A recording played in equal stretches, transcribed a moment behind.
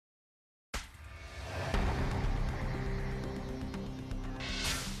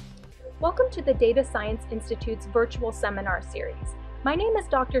Welcome to the Data Science Institute's virtual seminar series. My name is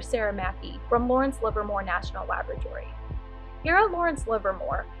Dr. Sarah Mackey from Lawrence Livermore National Laboratory. Here at Lawrence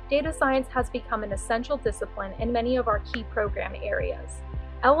Livermore, data science has become an essential discipline in many of our key program areas.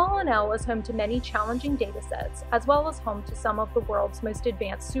 LLNL is home to many challenging datasets, as well as home to some of the world's most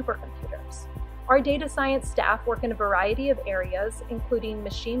advanced supercomputers. Our data science staff work in a variety of areas, including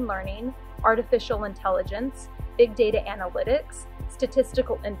machine learning, artificial intelligence, big data analytics,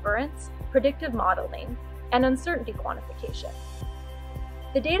 statistical inference, predictive modeling, and uncertainty quantification.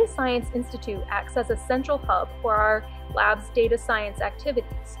 The Data Science Institute acts as a central hub for our lab's data science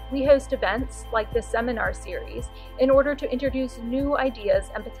activities. We host events like this seminar series in order to introduce new ideas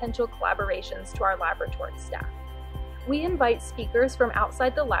and potential collaborations to our laboratory staff. We invite speakers from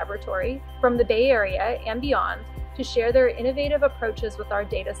outside the laboratory, from the Bay Area and beyond, to share their innovative approaches with our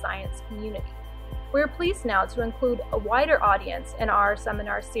data science community. We're pleased now to include a wider audience in our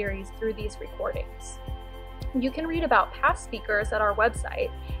seminar series through these recordings. You can read about past speakers at our website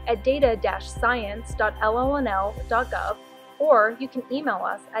at data-science.llnl.gov, or you can email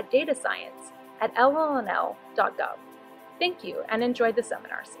us at datascience@llnl.gov. Thank you and enjoy the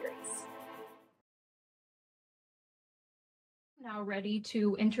seminar series. Now ready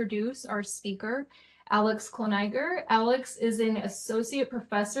to introduce our speaker, Alex Kloniger. Alex is an associate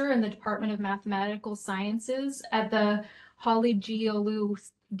professor in the Department of Mathematical Sciences at the ReLU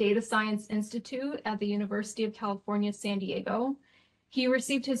Data Science Institute at the University of California, San Diego. He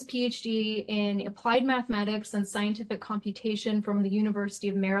received his PhD in applied mathematics and scientific computation from the University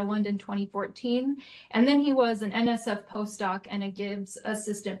of Maryland in 2014. And then he was an NSF postdoc and a Gibbs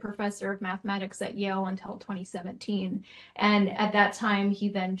assistant professor of mathematics at Yale until 2017. And at that time, he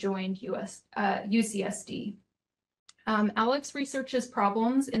then joined UCSD. Alex researches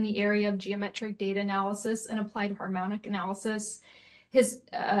problems in the area of geometric data analysis and applied harmonic analysis.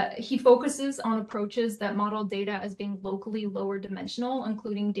 He focuses on approaches that model data as being locally lower dimensional,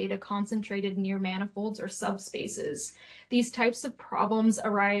 including data concentrated near manifolds or subspaces. These types of problems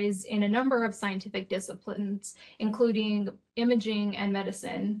arise in a number of scientific disciplines, including imaging and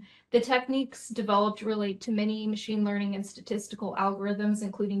medicine. The techniques developed relate to many machine learning and statistical algorithms,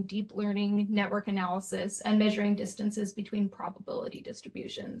 including deep learning, network analysis, and measuring distances between probability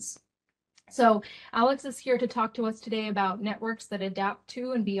distributions. So Alex is here to talk to us today about networks that adapt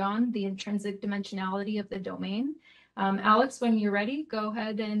to and beyond the intrinsic dimensionality of the domain. Alex, when you're ready, go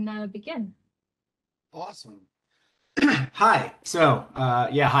ahead and begin. Awesome. Hi. So,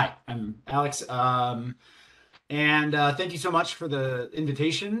 hi, I'm Alex. And thank you so much for the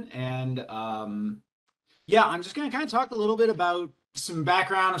invitation. And I'm just going to kind of talk a little bit about some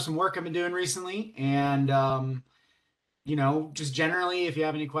background of some work I've been doing recently. And just generally, if you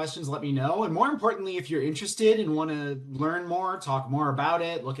have any questions, let me know. And more importantly, if you're interested and want to learn more, talk more about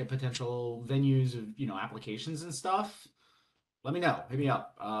it, look at potential venues of, applications and stuff, let me know. Hit me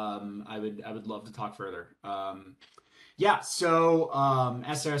up. I would love to talk further. As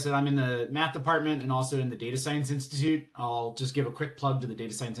Sarah said, I'm in the math department and also in the Data Science Institute. I'll just give a quick plug to the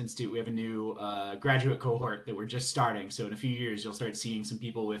Data Science Institute. We have a new graduate cohort that we're just starting. So in a few years, you'll start seeing some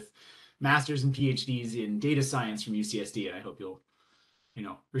people with masters and PhDs in data science from UCSD, and I hope you'll,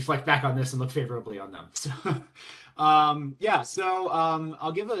 reflect back on this and look favorably on them. So, I'll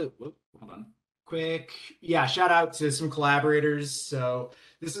give a quick shout out to some collaborators. So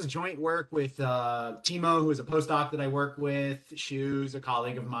this is joint work with Timo, who is a postdoc that I work with. Shu's a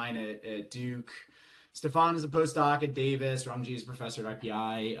colleague of mine at Duke. Stefan is a postdoc at Davis. Ramji is a professor at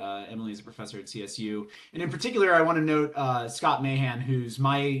IPI. Emily is a professor at CSU. And in particular, I want to note Scott Mahan, who's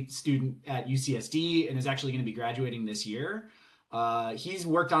my student at UCSD and is actually going to be graduating this year. He's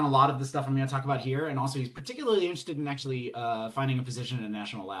worked on a lot of the stuff I'm going to talk about here. And also he's particularly interested in actually finding a position in a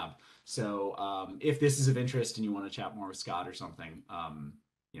national lab. So if this is of interest and you want to chat more with Scott or something,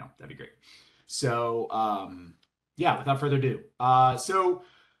 that'd be great. So without further ado.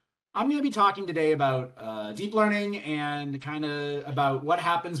 I'm going to be talking today about deep learning and kind of about what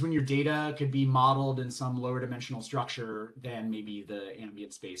happens when your data could be modeled in some lower dimensional structure than maybe the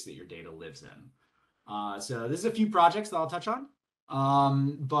ambient space that your data lives in. So this is a few projects that I'll touch on.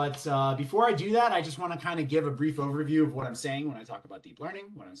 But before I do that, I just want to kind of give a brief overview of what I'm saying when I talk about deep learning,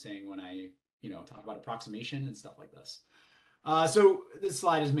 what I'm saying when I, talk about approximation and stuff like this. So this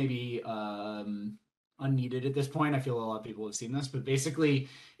slide is maybe unneeded at this point. I feel a lot of people have seen this, but basically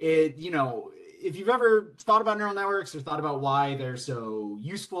if you've ever thought about neural networks or thought about why they're so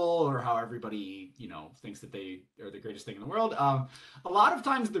useful or how everybody, thinks that they are the greatest thing in the world, a lot of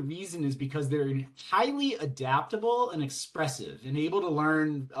times the reason is because they're highly adaptable and expressive and able to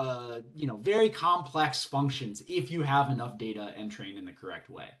learn, very complex functions if you have enough data and train in the correct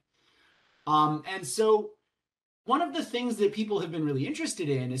way. And so one of the things that people have been really interested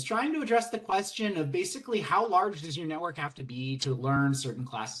in is trying to address the question of basically how large does your network have to be to learn certain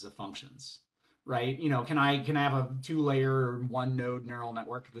classes of functions, right? Can I have a 2-layer, 1-node neural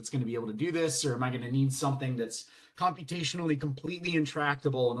network that's going to be able to do this, or am I going to need something that's computationally completely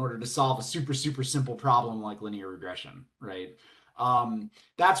intractable in order to solve a super, super simple problem like linear regression, right?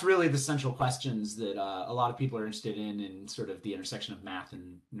 That's really the central questions that a lot of people are interested in sort of the intersection of math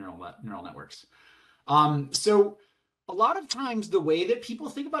and neural networks. So a lot of times the way that people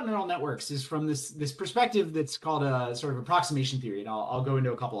think about neural networks is from this perspective that's called a sort of approximation theory, and I'll go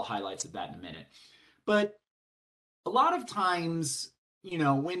into a couple of highlights of that in a minute. But a lot of times,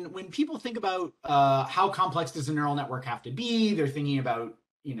 when people think about how complex does a neural network have to be, they're thinking about,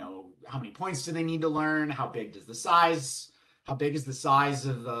 how many points do they need to learn, how big is the size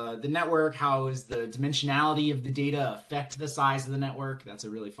of the network, how is the dimensionality of the data affect the size of the network? That's a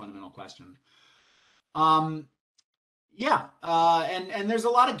really fundamental question. Yeah, and there's a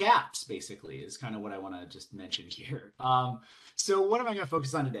lot of gaps, basically, is kind of what I want to just mention here. So what am I going to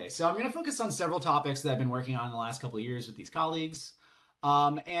focus on today? So I'm going to focus on several topics that I've been working on in the last couple of years with these colleagues.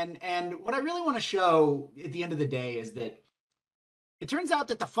 And what I really want to show at the end of the day is that it turns out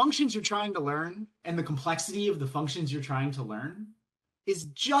that the functions you're trying to learn and the complexity of the functions you're trying to learn is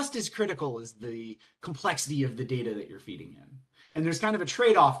just as critical as the complexity of the data that you're feeding in. And there's kind of a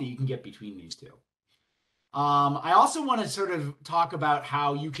trade-off that you can get between these two. I also want to sort of talk about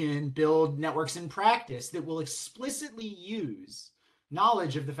how you can build networks in practice that will explicitly use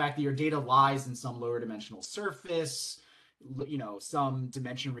knowledge of the fact that your data lies in some lower dimensional surface, some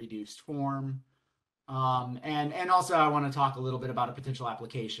dimension reduced form. And also I want to talk a little bit about a potential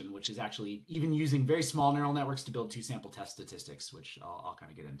application, which is actually even using very small neural networks to build 2-sample test statistics, which I'll kind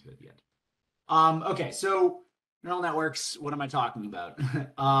of get into at the end. Okay, so neural networks, what am I talking about?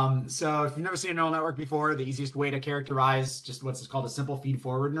 So if you've never seen a neural network before, the easiest way to characterize just what's called a simple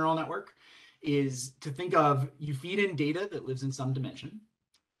feed-forward neural network is to think of you feed in data that lives in some dimension,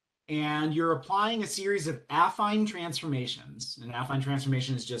 and you're applying a series of affine transformations. And an affine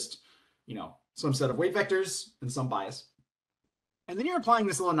transformation is just, some set of weight vectors and some bias. And then you're applying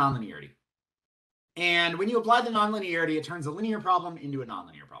this little nonlinearity. And when you apply the nonlinearity, it turns a linear problem into a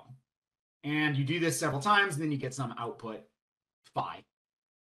nonlinear problem. And you do this several times, and then you get some output phi,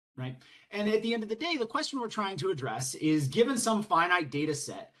 right? And at the end of the day, the question we're trying to address is, given some finite data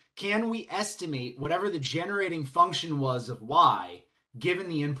set, can we estimate whatever the generating function was of y, given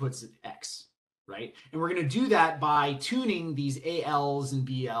the inputs of x, right? And we're going to do that by tuning these ALs and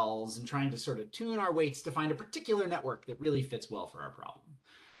BLs and trying to sort of tune our weights to find a particular network that really fits well for our problem.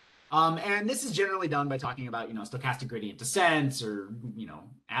 And this is generally done by talking about, stochastic gradient descents or,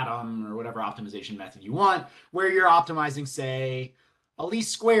 atom or whatever optimization method you want, where you're optimizing, say, a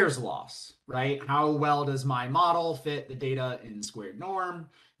least squares loss, right? How well does my model fit the data in squared norm?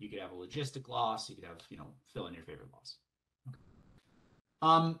 You could have a logistic loss. You could have, fill in your favorite loss. Okay.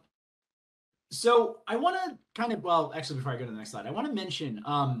 So I want to kind of, well, actually, before I go to the next slide, I want to mention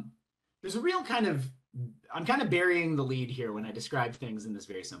there's a real kind of, I'm kind of burying the lead here when I describe things in this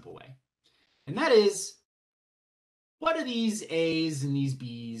very simple way. And that is, what do these A's and these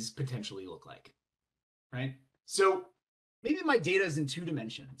B's potentially look like, right? So maybe my data is in 2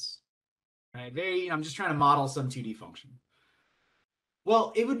 dimensions, right? I'm just trying to model some 2D function.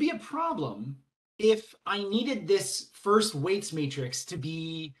 Well, it would be a problem if I needed this first weights matrix to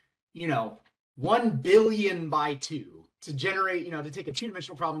be, 1 billion by 2 to generate, to take a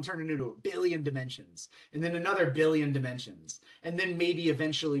 2-dimensional problem, turn it into a billion dimensions, and then another billion dimensions, and then maybe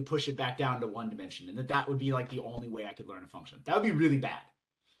eventually push it back down to 1 dimension, and that would be like the only way I could learn a function. That would be really bad.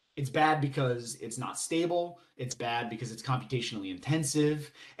 It's bad because it's not stable, it's bad because it's computationally intensive,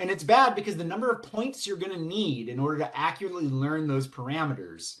 and it's bad because the number of points you're going to need in order to accurately learn those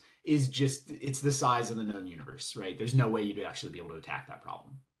parameters is just, it's the size of the known universe, right? There's no way you'd actually be able to attack that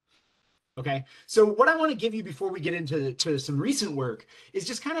problem. Okay, so what I want to give you before we get into some recent work is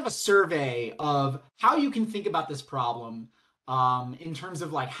just kind of a survey of how you can think about this problem in terms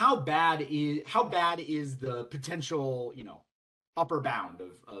of like how bad is the potential, upper bound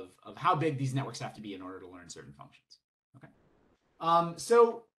of how big these networks have to be in order to learn certain functions. Okay,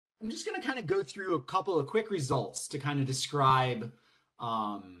 so I'm just going to kind of go through a couple of quick results to kind of describe,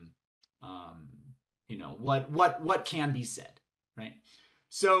 what can be said, right?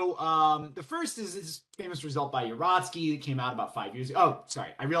 So the first is this famous result by Yarotsky that came out about 5 years ago. Oh,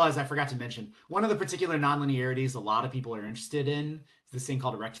 sorry. I realized I forgot to mention one of the particular nonlinearities a lot of people are interested in is this thing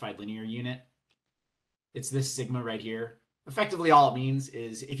called a rectified linear unit. It's this sigma right here. Effectively, all it means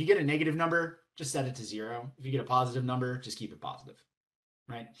is if you get a negative number, just set it to 0. If you get a positive number, just keep it positive,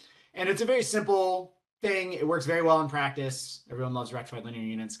 right? And it's a very simple thing. It works very well in practice. Everyone loves rectified linear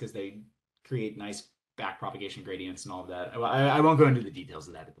units because they create nice back propagation gradients and all of that. I won't go into the details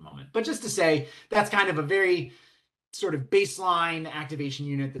of that at the moment, but just to say that's kind of a very sort of baseline activation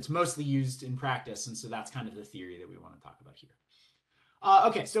unit that's mostly used in practice. And so that's kind of the theory that we want to talk about here.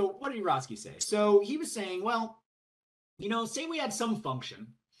 Okay, so what did Urofsky say? So he was saying, well, say we had some function,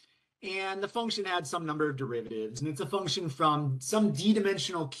 and the function had some number of derivatives, and it's a function from some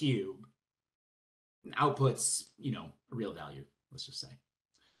d-dimensional cube, and outputs, a real value, let's just say.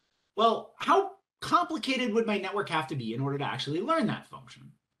 Well, how complicated would my network have to be in order to actually learn that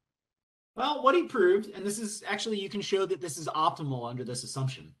function? Well, what he proved, and this is actually, you can show that this is optimal under this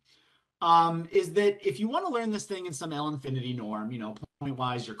assumption, is that if you want to learn this thing in some L infinity norm,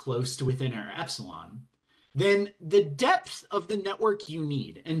 point-wise, you're close to within our epsilon, then the depth of the network you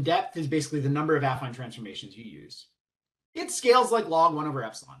need, and depth is basically the number of affine transformations you use, it scales like log 1 over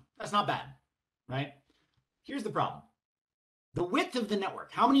epsilon. That's not bad, right? Here's the problem. The width of the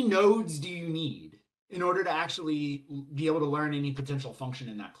network, how many nodes do you need in order to actually be able to learn any potential function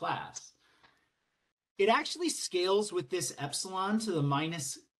in that class? It actually scales with this epsilon to the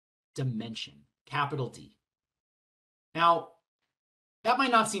minus dimension, capital D. Now, that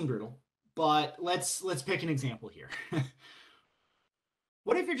might not seem brutal, but let's pick an example here.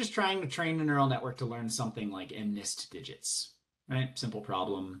 What if you're just trying to train a neural network to learn something like MNIST digits, right? Simple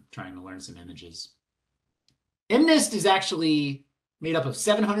problem, trying to learn some images. MNIST is actually made up of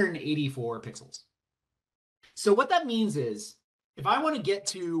 784 pixels. So what that means is, if I want to get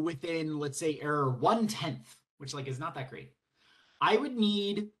to within, let's say, error 1/10, which is not that great, I would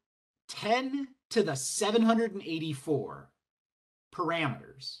need 10 to the 784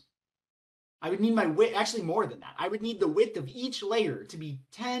 parameters. I would need my width, actually more than that. I would need the width of each layer to be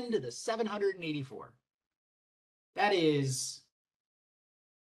 10 to the 784. That is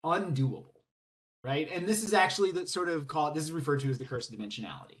undoable, right? And this is actually this is referred to as the curse of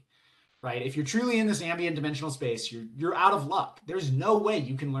dimensionality, right? If you're truly in this ambient dimensional space, you're out of luck. There's no way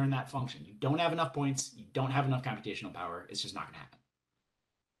you can learn that function. You don't have enough points. You don't have enough computational power. It's just not going to happen.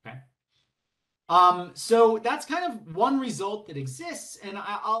 Okay. So that's kind of one result that exists. And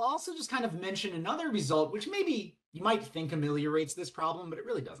I'll also just kind of mention another result, which maybe you might think ameliorates this problem, but it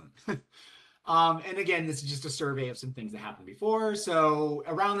really doesn't. And again, this is just a survey of some things that happened before. So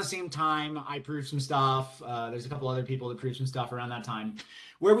around the same time, I proved some stuff. There's a couple other people that proved some stuff around that time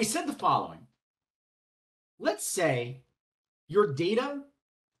where we said the following. Let's say your data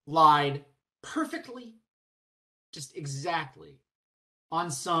lied perfectly, just exactly,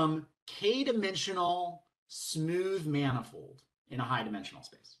 on some k-dimensional smooth manifold in a high dimensional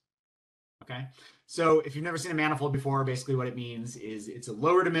space. Okay, so if you've never seen a manifold before, basically what it means is it's a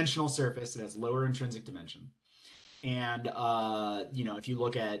lower dimensional surface that has lower intrinsic dimension. And if you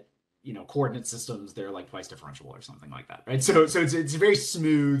look at coordinate systems, they're like twice differentiable or something like that, right? So it's a very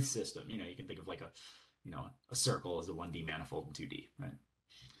smooth system. You can think of like a circle as a 1D manifold in 2D,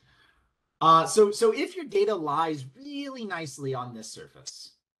 right? So if your data lies really nicely on this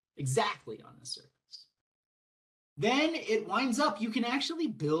surface, exactly on this surface, then it winds up, you can actually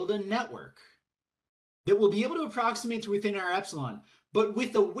build a network that will be able to approximate to within our epsilon, but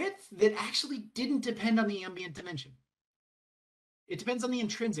with a width that actually didn't depend on the ambient dimension. It depends on the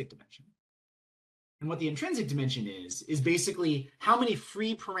intrinsic dimension. And what the intrinsic dimension is basically how many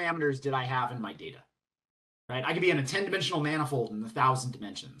free parameters did I have in my data, right? I could be in a 10-dimensional manifold in 1,000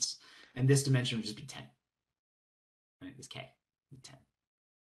 dimensions, and this dimension would just be 10, right? This K, 10.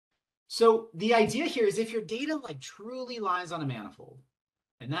 So the idea here is if your data truly lies on a manifold,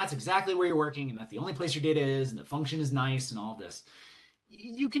 and that's exactly where you're working, and that's the only place your data is, and the function is nice and all of this,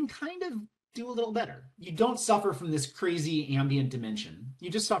 you can kind of do a little better. You don't suffer from this crazy ambient dimension. You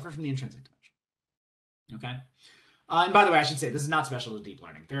just suffer from the intrinsic dimension. Okay? And by the way, I should say, this is not special to deep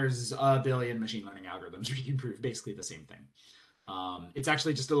learning. There's a billion machine learning algorithms where you can prove basically the same thing. It's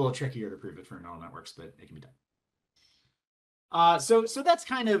actually just a little trickier to prove it for neural networks, but it can be done. So that's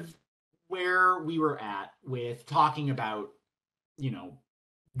kind of where we were at with talking about,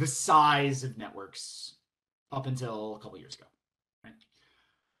 the size of networks up until a couple years ago. Right?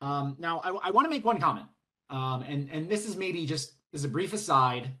 Now, I want to make one comment, and this is maybe just as a brief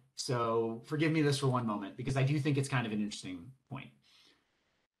aside, so forgive me this for one moment, because I do think it's kind of an interesting point.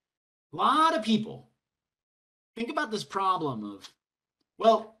 A lot of people think about this problem of,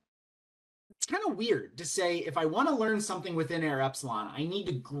 well, it's kind of weird to say if I want to learn something within error epsilon, I need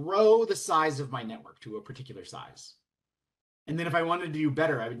to grow the size of my network to a particular size. And then if I wanted to do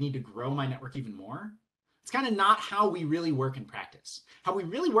better, I would need to grow my network even more. It's kind of not how we really work in practice. How we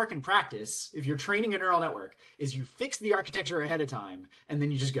really work in practice, if you're training a neural network, is you fix the architecture ahead of time, and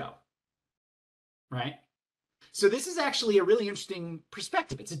then you just go. right? So this is actually a really interesting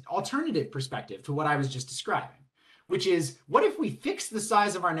perspective. It's an alternative perspective to what I was just describing, which is, what if we fix the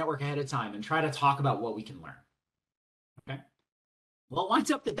size of our network ahead of time and try to talk about what we can learn? Okay. Well, it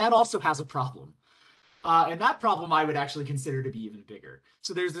winds up that that also has a problem. And that problem I would actually consider to be even bigger.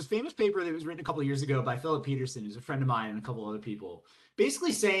 So there's this famous paper that was written a couple of years ago by Philip Peterson, who's a friend of mine, and a couple other people,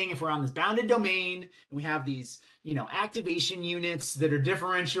 basically saying if we're on this bounded domain and we have these, activation units that are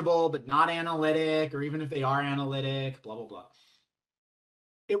differentiable but not analytic, or even if they are analytic, blah, blah, blah.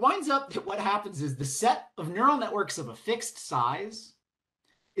 It winds up that what happens is the set of neural networks of a fixed size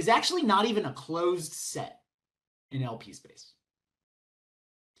is actually not even a closed set in LP space.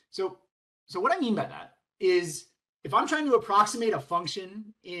 So what I mean by that is, if I'm trying to approximate a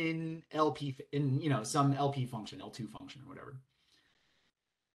function in LP, some LP function, L2 function or whatever,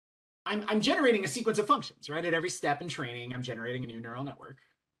 I'm generating a sequence of functions, right? At every step in training, I'm generating a new neural network.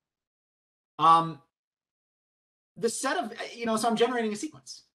 The set of, so I'm generating a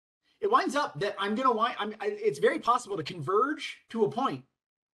sequence. It winds up that it's very possible to converge to a point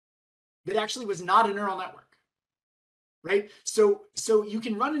that actually was not a neural network. Right? So you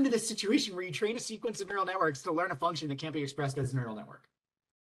can run into this situation where you train a sequence of neural networks to learn a function that can't be expressed as a neural network.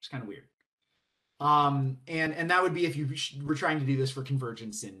 It's kind of weird. And that would be if you were trying to do this for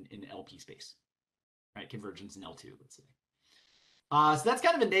convergence in LP space, right? Convergence in L2, let's say. So that's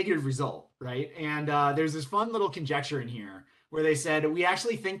kind of a negative result, right? And there's this fun little conjecture in here where they said, we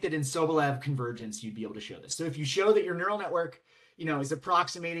actually think that in Sobolev convergence, you'd be able to show this. So if you show that your neural network, is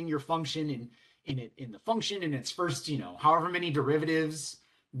approximating your function in the function in its first, however many derivatives,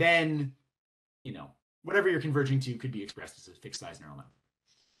 then, whatever you're converging to could be expressed as a fixed size neural network.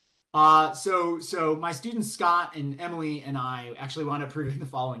 So my students Scott and Emily and I actually wound up proving the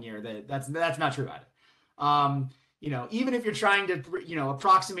following year that that's not true either. Even if you're trying to,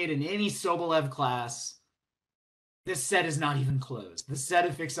 approximate in any Sobolev class, this set is not even closed. The set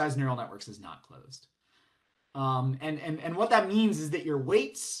of fixed size neural networks is not closed. And what that means is that your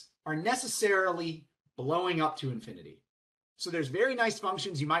weights are necessarily blowing up to infinity. So there's very nice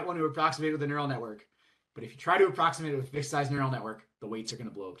functions you might want to approximate with a neural network, but if you try to approximate it with a fixed size neural network, the weights are going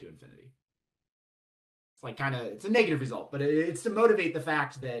to blow up to infinity. It's like it's a negative result, but it's to motivate the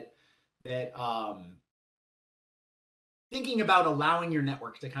fact that thinking about allowing your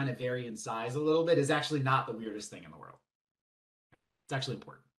network to kind of vary in size a little bit is actually not the weirdest thing in the world. It's actually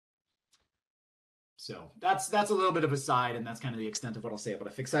important. So that's a little bit of a side, and that's kind of the extent of what I'll say about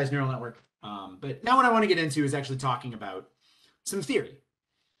a fixed size neural network. But now what I want to get into is actually talking about some theory.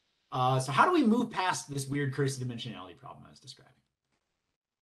 So how do we move past this weird cursed dimensionality problem I was describing?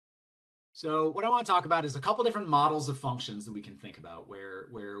 So what I want to talk about is a couple different models of functions that we can think about where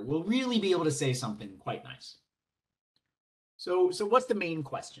we'll really be able to say something quite nice. So what's the main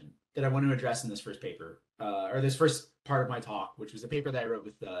question that I want to address in this first paper, or this first part of my talk, which was a paper that I wrote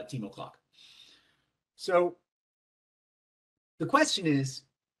with Timo Klock. So the question is,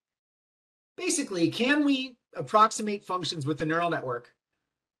 basically, can we approximate functions with the neural network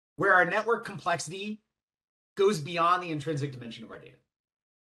where our network complexity goes beyond the intrinsic dimension of our data?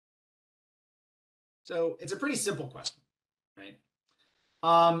 So it's a pretty simple question, right?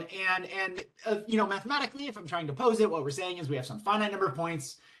 Mathematically, if I'm trying to pose it, what we're saying is we have some finite number of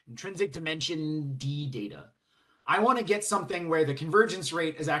points, intrinsic dimension D data. I want to get something where the convergence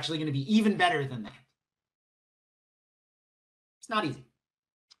rate is actually going to be even better than that. It's not easy.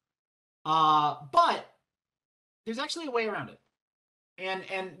 But there's actually a way around it.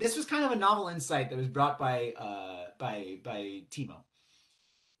 And this was kind of a novel insight that was brought by Timo,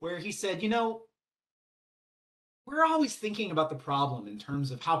 where he said, we're always thinking about the problem in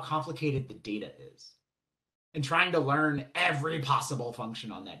terms of how complicated the data is and trying to learn every possible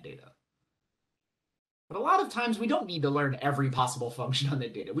function on that data. But a lot of times we don't need to learn every possible function on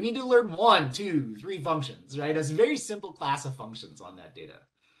that data. We need to learn 1, 2, 3 functions, right? It's a very simple class of functions on that data.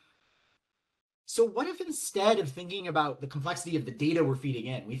 So what if instead of thinking about the complexity of the data we're feeding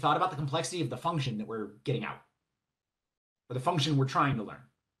in, we thought about the complexity of the function that we're getting out, or the function we're trying to learn?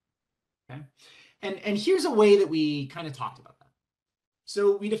 Okay. And here's a way that we kind of talked about that.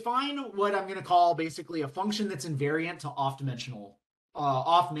 So we define what I'm going to call basically a function that's invariant to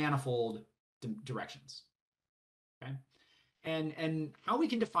off-manifold directions. Okay. And how we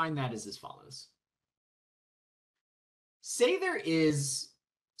can define that is as follows. Say there is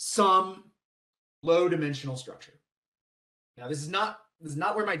some low dimensional structure. Now this is not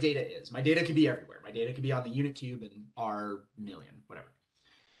where my data is. My data could be everywhere. My data could be on the unit cube and R million, whatever.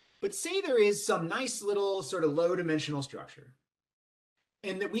 But say there is some nice little sort of low dimensional structure,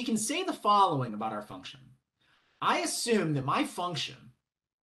 and that we can say the following about our function. I assume that my function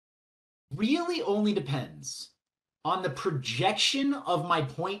really only depends on the projection of my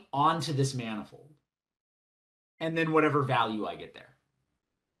point onto this manifold, and then whatever value I get there,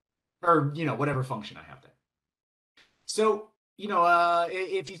 or whatever function I have there. So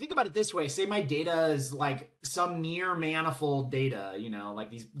if you think about it this way, say my data is like some near manifold data,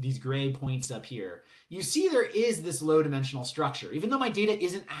 like these gray points up here. You see there is this low dimensional structure, even though my data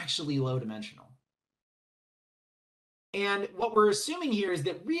isn't actually low dimensional. And what we're assuming here is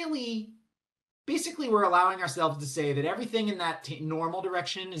that really, basically, we're allowing ourselves to say that everything in that normal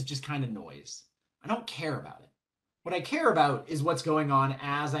direction is just kind of noise. I don't care about it. What I care about is what's going on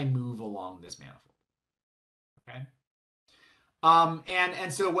as I move along this manifold. Okay.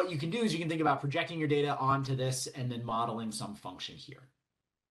 And so what you can do is you can think about projecting your data onto this and then modeling some function here.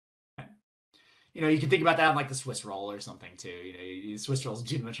 Okay. You can think about that like the Swiss roll or something too. Swiss roll is a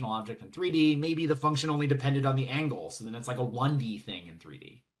two-dimensional object in 3D. Maybe the function only depended on the angle, so then it's like a 1D thing in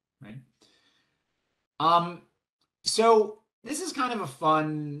 3D, right? So this is kind of a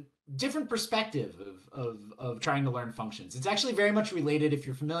fun, different perspective of trying to learn functions. It's actually very much related if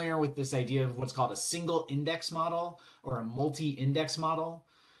you're familiar with this idea of what's called a single index model or a multi-index model.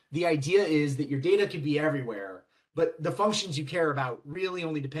 The idea is that your data could be everywhere, but the functions you care about really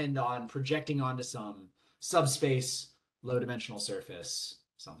only depend on projecting onto some subspace, low-dimensional surface,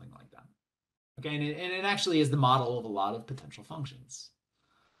 something like that. Okay, and it actually is the model of a lot of potential functions.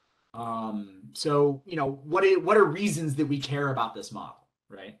 So what are reasons that we care about this model,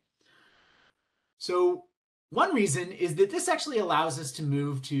 right? So one reason is that this actually allows us to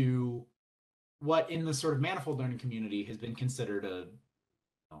move to what in the sort of manifold learning community has been considered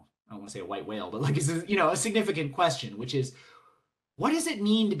I don't want to say a white whale, but like a significant question, which is, what does it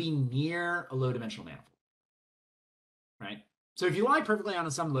mean to be near a low dimensional manifold, right? So if you lie perfectly on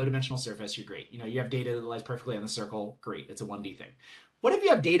some low dimensional surface, you're great. You have data that lies perfectly on the circle, great. It's a 1D thing. What if you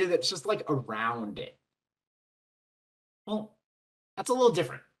have data that's just like around it? Well, that's a little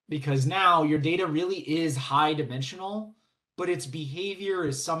different because now your data really is high dimensional, but its behavior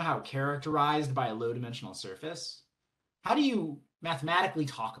is somehow characterized by a low dimensional surface. How do you mathematically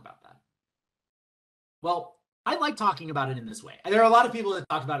talk about that? Well, I like talking about it in this way. There are a lot of people that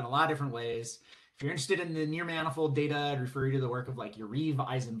talk about it in a lot of different ways. If you're interested in the near manifold data, I'd refer you to the work of like Yariv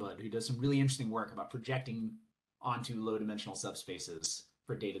Eisenbud, who does some really interesting work about projecting onto low dimensional subspaces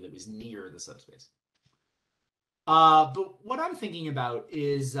for data that was near the subspace. But what I'm thinking about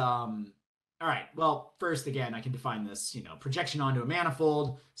is, all right, well, first, again, I can define this, projection onto a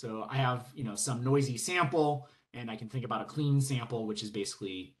manifold. So I have, some noisy sample, and I can think about a clean sample, which is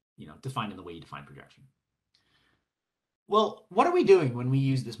basically, defined in the way you define projection. Well, what are we doing when we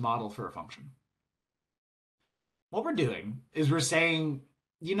use this model for a function? What we're doing is we're saying,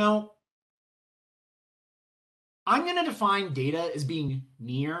 I'm going to define data as being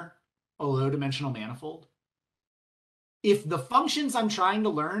near a low dimensional manifold if the functions I'm trying to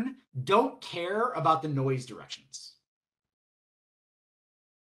learn don't care about the noise directions.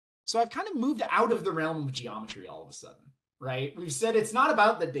 So I've kind of moved out of the realm of geometry all of a sudden, right? We've said it's not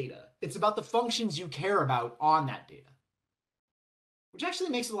about the data. It's about the functions you care about on that data, which actually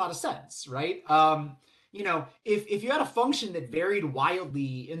makes a lot of sense, right? If you had a function that varied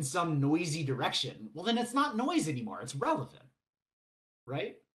wildly in some noisy direction, well, then it's not noise anymore. It's relevant,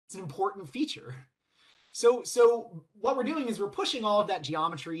 right? It's an important feature. So what we're doing is we're pushing all of that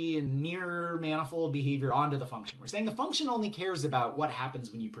geometry and near manifold behavior onto the function. We're saying the function only cares about what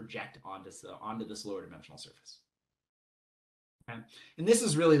happens when you project onto this lower dimensional surface. Okay? And this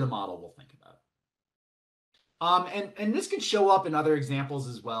is really the model we'll think about. And this could show up in other examples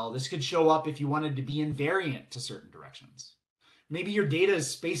as well. This could show up if you wanted to be invariant to certain directions. Maybe your data is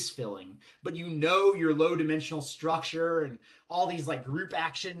space filling, but your low dimensional structure and all these like group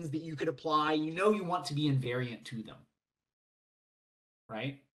actions that you could apply, you want to be invariant to them,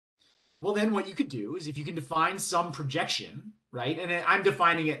 right? Well, then what you could do is if you can define some projection, right? And I'm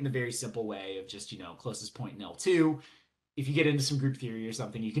defining it in a very simple way of just, closest point in L2. If you get into some group theory or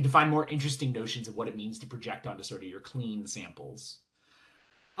something, you can define more interesting notions of what it means to project onto sort of your clean samples.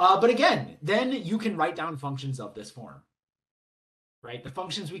 But again, then you can write down functions of this form. Right? The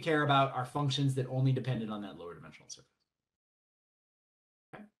functions we care about are functions that only depended on that lower dimensional surface.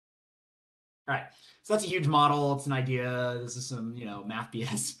 Okay. All right. So that's a huge model. It's an idea. This is some, math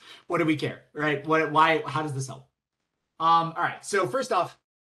BS. What do we care? Right? Why, how does this help? All right. So first off,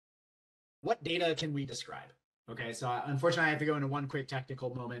 what data can we describe? Okay. So unfortunately, I have to go into one quick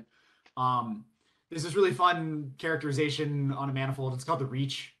technical moment. There's this really fun characterization on a manifold. It's called the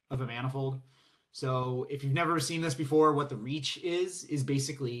reach of a manifold. So if you've never seen this before, what the reach is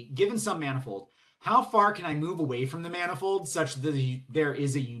basically, given some manifold, how far can I move away from the manifold such that there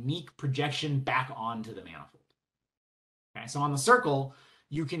is a unique projection back onto the manifold? Okay, so on the circle,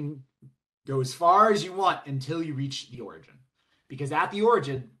 you can go as far as you want until you reach the origin, because at the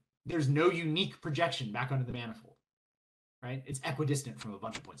origin, there's no unique projection back onto the manifold, right? It's equidistant from a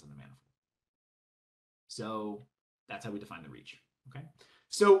bunch of points on the manifold. So that's how we define the reach, okay?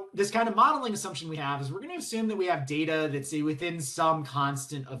 So this kind of modeling assumption we have is we're going to assume that we have data that's within some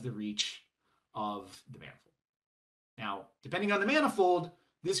constant of the reach of the manifold. Now, depending on the manifold,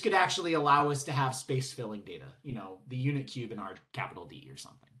 this could actually allow us to have space-filling data, you know, the unit cube in our capital D or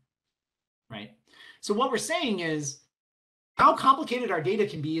something, right? So what we're saying is how complicated our data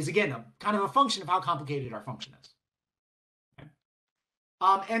can be is, again, kind of a function of how complicated our function is.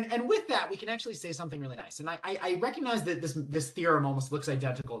 And with that, we can actually say something really nice. And I recognize that this theorem almost looks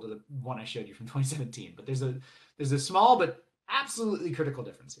identical to the one I showed you from 2017, but there's a small but absolutely critical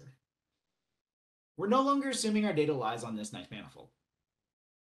difference here. We're no longer assuming our data lies on this nice manifold.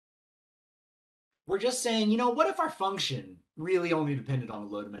 We're just saying, you know, what if our function really only depended on a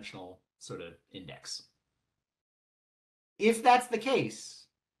low dimensional sort of index? If that's the case,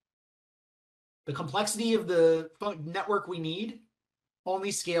 the complexity of the network we need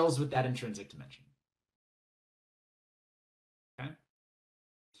only scales with that intrinsic dimension. Okay.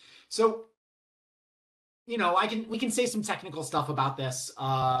 So, you know, we can say some technical stuff about this.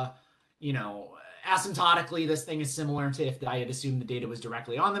 You know, asymptotically, this thing is similar to if I had assumed the data was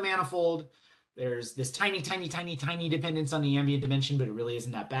directly on the manifold. There's this tiny dependence on the ambient dimension, but it really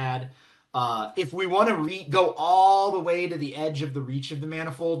isn't that bad. If we want to go all the way to the edge of the reach of the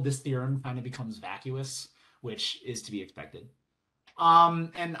manifold, this theorem kind of becomes vacuous, which is to be expected.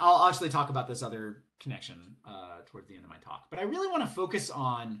 And I'll actually talk about this other connection towards the end of my talk. But I really want to focus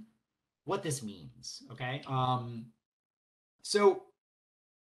on what this means, okay? So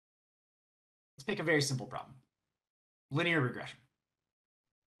let's pick a very simple problem. Linear regression.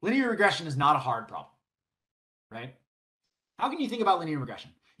 Linear regression is not a hard problem, right? How can you think about linear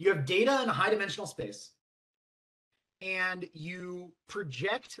regression? You have data in a high dimensional space, and you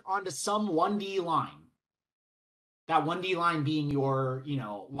project onto some 1D line. That 1D line being your, you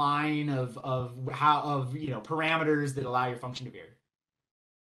know, line of parameters that allow your function to vary.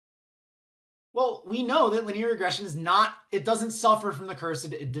 Well, we know that linear regression is not, it doesn't suffer from the curse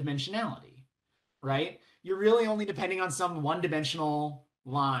of dimensionality, right? You're really only depending on some one-dimensional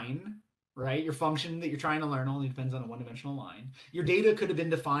line, right? Your function that you're trying to learn only depends on a one-dimensional line. Your data could have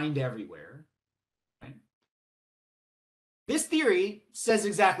been defined everywhere, right? This theory says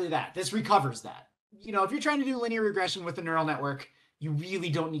exactly that. This recovers that. You know, if you're trying to do linear regression with a neural network, you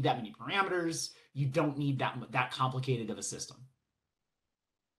really don't need that many parameters. You don't need that complicated of a system.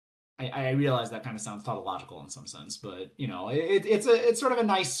 I realize that kind of sounds tautological in some sense, but you know, it's sort of a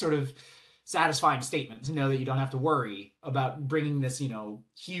nice sort of satisfying statement to know that you don't have to worry about bringing this, you know,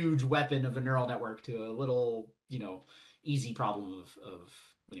 huge weapon of a neural network to a little, you know, easy problem of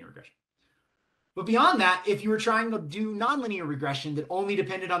linear regression. But beyond that, if you were trying to do nonlinear regression that only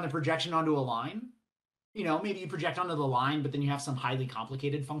depended on the projection onto a line, you know, maybe you project onto the line, but then you have some highly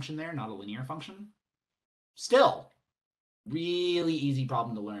complicated function there, not a linear function. Still, really easy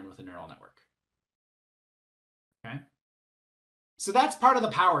problem to learn with a neural network. Okay? So that's part of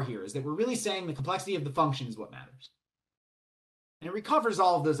the power here, is that we're really saying the complexity of the function is what matters. And it recovers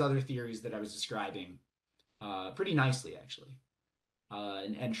all of those other theories that I was describing pretty nicely, actually,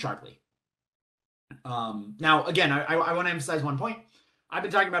 and sharply. Now, again, I want to emphasize one point. I've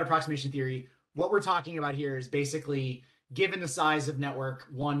been talking about approximation theory. What we're talking about here is basically, given the size of network,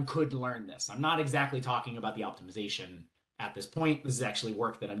 one could learn this. I'm not exactly talking about the optimization at this point. This is actually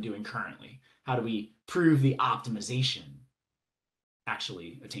work that I'm doing currently. How do we prove the optimization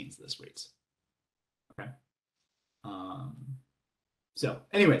actually attains this rates? Okay. So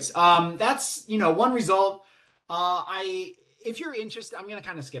anyways, that's, you know, one result. If you're interested, I'm going to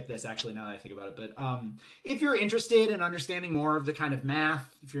kind of skip this actually now that I think about it, but if you're interested in understanding more of the kind of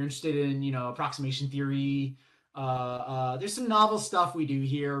math, if you're interested in, you know, approximation theory, there's some novel stuff we do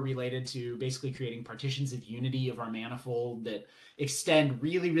here related to basically creating partitions of unity of our manifold that extend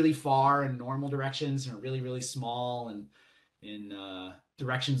really, really far in normal directions and are really, really small and in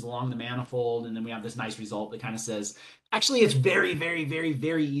directions along the manifold. And then we have this nice result that kind of says, actually, it's very, very, very,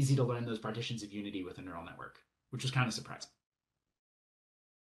 very easy to learn those partitions of unity with a neural network, which was kind of surprising.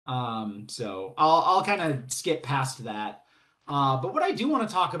 So I'll kind of skip past that. But what I do want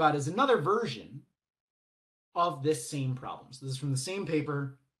to talk about is another version of this same problem. So this is from the same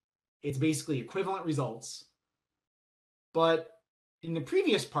paper. It's basically equivalent results. But in the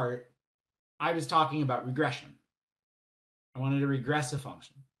previous part, I was talking about regression. I wanted to regress a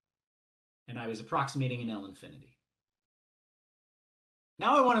function. and I was approximating an L infinity.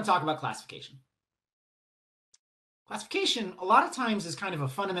 Now I want to talk about classification. Classification, a lot of times, is kind of a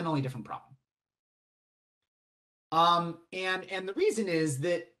fundamentally different problem. And the reason is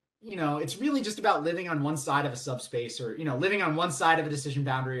that, it's really just about living on one side of a subspace, or, living on one side of a decision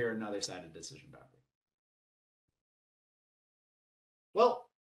boundary or another side of a decision boundary. Well,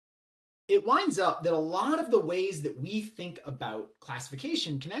 it winds up that a lot of the ways that we think about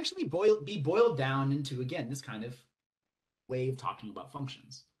classification can actually be boiled down into, again, this kind of way of talking about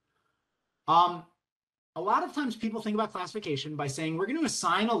functions. A lot of times people think about classification by saying we're going to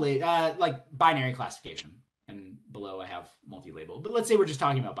assign a like binary classification. And below I have multi-label, but let's say we're just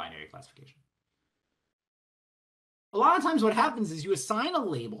talking about binary classification. A lot of times what happens is you assign a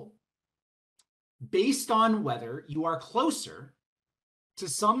label based on whether you are closer to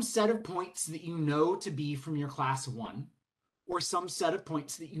some set of points that you know to be from your class 1 or some set of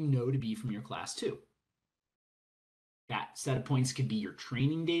points that you know to be from your class 2. That set of points could be your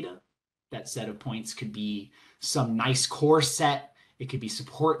training data. That set of points could be some nice core set. It could be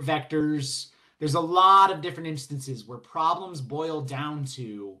support vectors. There's a lot of different instances where problems boil down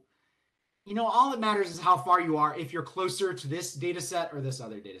to, all that matters is how far you are, if you're closer to this data set or this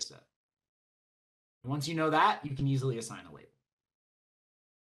other data set. Once you know that, you can easily assign a label.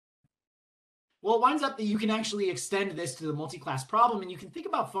 Well, it winds up that you can actually extend this to the multi-class problem, and you can think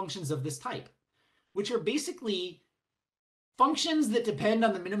about functions of this type, which are basically functions that depend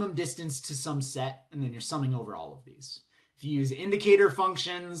on the minimum distance to some set, and then you're summing over all of these. If you use indicator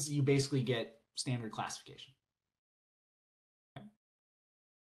functions, you basically get standard classification.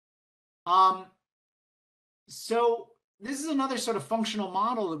 So this is another sort of functional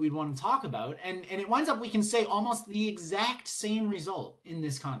model that we'd want to talk about, and it winds up we can say almost the exact same result in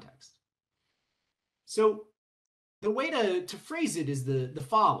this context. So the way to phrase it is the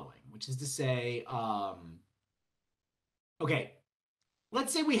following, which is to say, okay,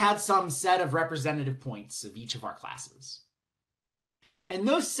 let's say we had some set of representative points of each of our classes. And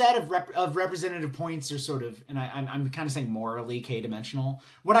those set of representative points are sort of, and I'm kind of saying morally k-dimensional.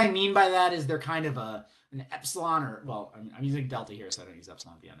 What I mean by that is they're kind of an epsilon, or, well, I'm using delta here, so I don't use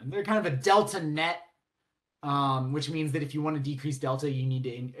epsilon at the end. And they're kind of a delta net, which means that if you want to decrease delta, you need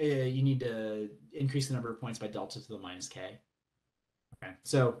to increase the number of points by delta to the minus k. Okay,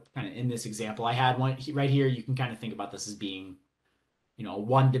 so kind of in this example, I had one right here. You can kind of think about this as being,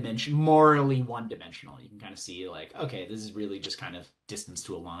 morally one-dimensional. You can kind of see like, okay, this is really just kind of distance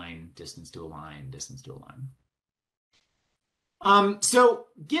to a line, distance to a line, distance to a line. So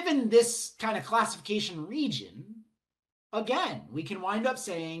given this kind of classification region, again, we can wind up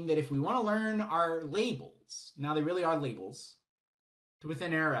saying that if we want to learn our labels, now they really are labels, to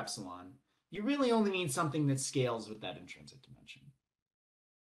within error epsilon, you really only need something that scales with that intrinsic dimension.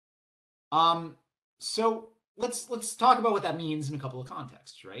 So let's talk about what that means in a couple of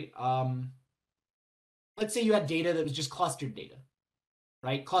contexts, right? Let's say you had data that was just clustered data,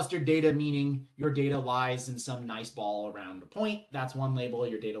 right? Clustered data meaning your data lies in some nice ball around a point. That's one label.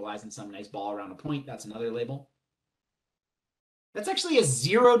 Your data lies in some nice ball around a point. That's another label. That's actually a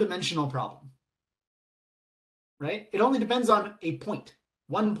zero-dimensional problem, right? It only depends on a point,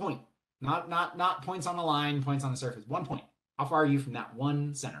 one point, not points on the line, points on the surface, one point. How far are you from that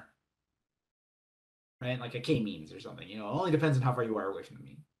one center? Right? Like a k-means or something. It only depends on how far you are away from the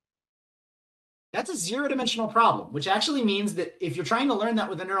mean. That's a zero-dimensional problem, which actually means that if you're trying to learn that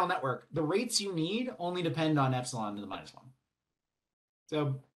with a neural network, the rates you need only depend on epsilon to the minus 1.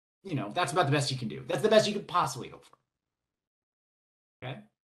 So, that's about the best you can do. That's the best you could possibly hope for. Okay?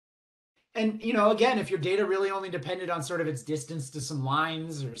 And, again, if your data really only depended on sort of its distance to some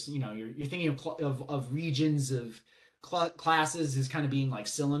lines, or, you're thinking of regions of classes as kind of being like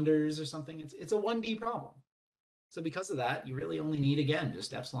cylinders or something, it's a 1D problem. So because of that, you really only need, again,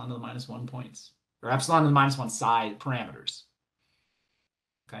 just epsilon to the minus 1 points, or epsilon to the minus 1 side parameters.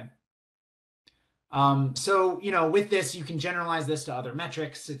 Okay. So, with this, you can generalize this to other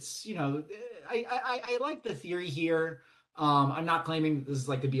metrics. It's, I like the theory here. I'm not claiming that this is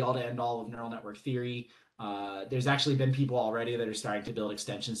like the be all to end all of neural network theory. There's actually been people already that are starting to build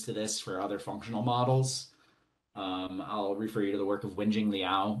extensions to this for other functional models. I'll refer you to the work of Wenjing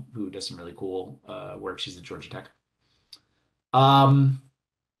Liao, who does some really cool work. She's at Georgia Tech. But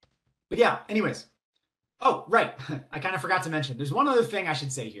yeah, anyways. Oh, right. I kind of forgot to mention. There's one other thing I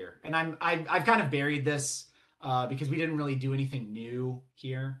should say here, and I've kind of buried this because we didn't really do anything new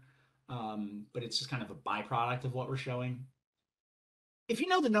here, but it's just kind of a byproduct of what we're showing. If you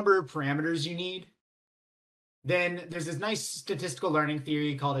know the number of parameters you need, then there's this nice statistical learning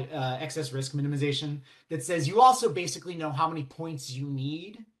theory called excess risk minimization that says you also basically know how many points you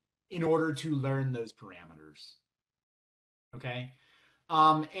need in order to learn those parameters. Okay.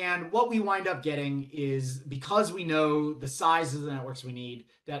 And what we wind up getting is, because we know the size of the networks we need,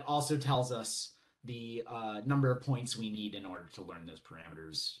 that also tells us the number of points we need in order to learn those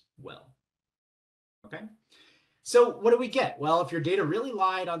parameters well. Okay. So what do we get? Well, if your data really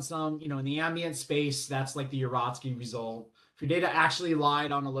lied on some, in the ambient space, that's like the Uratsky result. If your data actually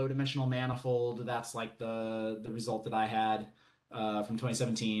lied on a low dimensional manifold, that's like the result that I had from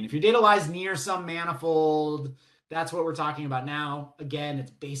 2017. If your data lies near some manifold, that's what we're talking about now. Again,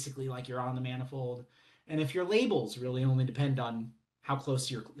 it's basically like you're on the manifold. And if your labels really only depend on how close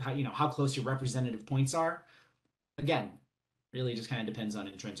your representative points are, again, really just kind of depends on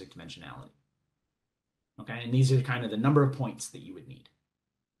intrinsic dimensionality. Okay, and these are kind of the number of points that you would need.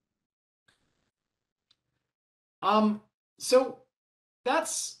 So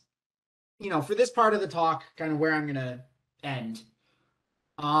that's, for this part of the talk, kind of where I'm gonna end.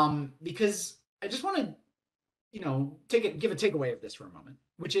 Because I just want to, give a takeaway of this for a moment,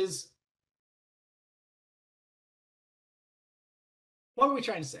 which is, what are we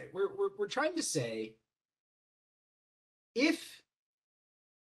trying to say? We're trying to say, if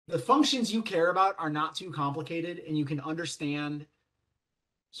the functions you care about are not too complicated and you can understand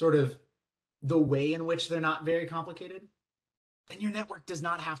sort of the way in which they're not very complicated, then your network does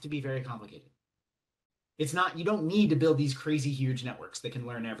not have to be very complicated. It's not, you don't need to build these crazy huge networks that can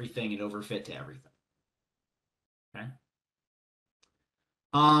learn everything and overfit to everything. Okay.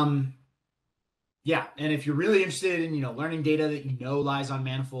 Yeah, and if you're really interested in, learning data that lies on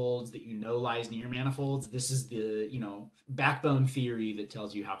manifolds, that lies near manifolds, this is the, backbone theory that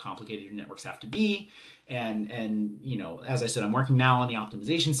tells you how complicated your networks have to be. And as I said, I'm working now on the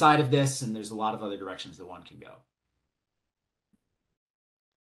optimization side of this, and there's a lot of other directions that one can go.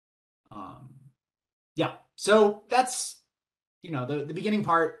 Yeah, so that's, the beginning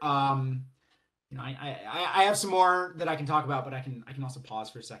part. I have some more that I can talk about, but I can also pause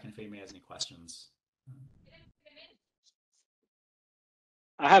for a second if anybody has any questions.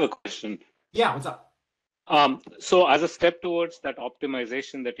 I have a question. Yeah, what's up? So as a step towards that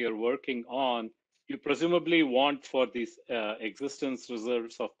optimization that you're working on, you presumably want for these existence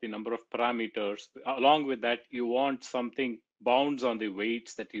results of the number of parameters. Along with that, you want something bounds on the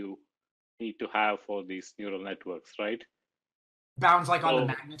weights that you need to have for these neural networks, right? Bounds like on the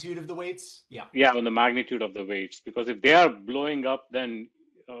magnitude of the weights? Yeah. Yeah, on the magnitude of the weights. Because if they are blowing up, then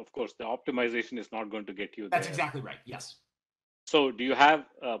of course the optimization is not going to get you there. That's exactly right. Yes. So do you have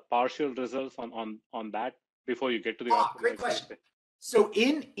partial results on that before you get to the optimization? Great question. So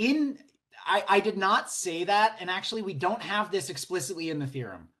I did not say that, and actually we don't have this explicitly in the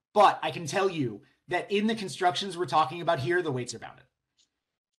theorem, but I can tell you that in the constructions we're talking about here, the weights are bounded.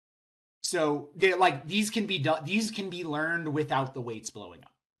 So these can be learned without the weights blowing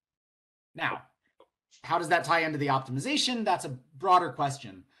up. Now, how does that tie into the optimization? That's a broader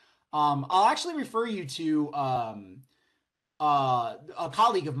question. I'll actually refer you to a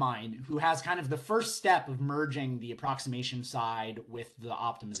colleague of mine who has kind of the first step of merging the approximation side with the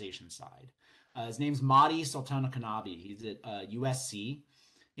optimization side. His name's Mahdi Sultanakanabi. He's at USC.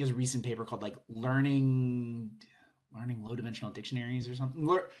 He has a recent paper called learning low dimensional dictionaries or something.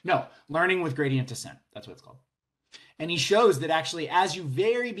 Learning with gradient descent. That's what it's called. And he shows that actually, as you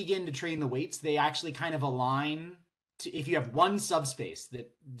very begin to train the weights, they actually kind of align to, if you have one subspace that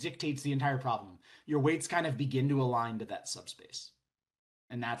dictates the entire problem, your weights kind of begin to align to that subspace.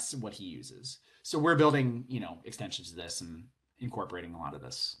 And that's what he uses. So we're building, extensions to this and incorporating a lot of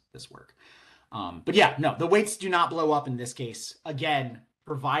this work. But yeah, no, the weights do not blow up in this case. Again,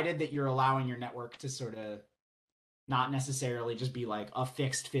 provided that you're allowing your network to sort of not necessarily just be like a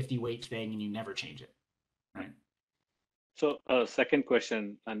fixed 50 weight thing and you never change it, right? So second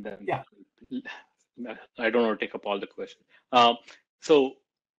question, and then yeah, I don't want to take up all the questions. So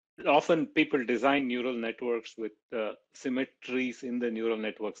often people design neural networks with symmetries in the neural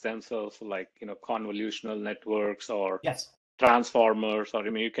networks themselves, like convolutional networks or yes, transformers, or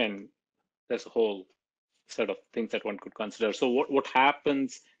there's a whole set of things that one could consider. So what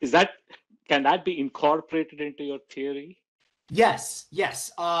happens is can that be incorporated into your theory? Yes.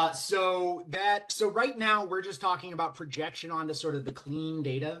 So right now we're just talking about projection onto sort of the clean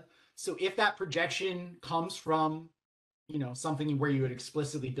data. So if that projection comes from, something where you had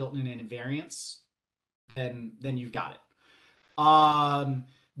explicitly built in an invariance, then you've got it.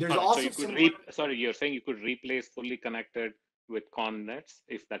 There's also you're saying you could replace fully connected with connets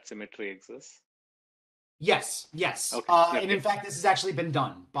if that symmetry exists? Yes. Okay. And in fact, this has actually been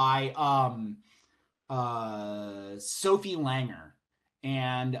done by Sophie Langer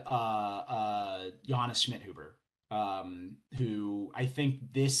and Johannes Schmidhuber. who I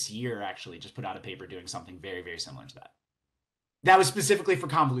think this year actually just put out a paper doing something very, very similar to that. That was specifically for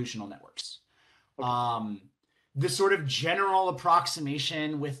convolutional networks. Okay. The sort of general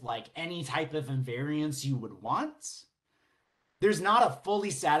approximation with like any type of invariance you would want, there's not a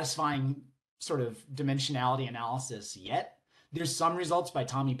fully satisfying sort of dimensionality analysis yet. There's some results by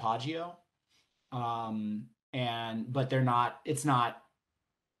Tommy Poggio, but they're not. It's not.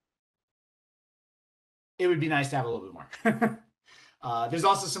 It would be nice to have a little bit more. There's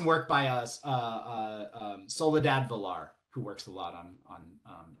also some work by Soledad Villar, who works a lot on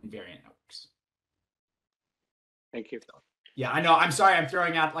invariant networks. Thank you. Yeah, I know. I'm sorry. I'm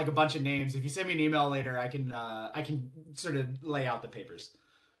throwing out like a bunch of names. If you send me an email later, I can sort of lay out the papers.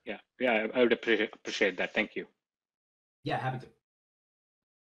 Yeah, I would appreciate that. Thank you. Yeah, happy to.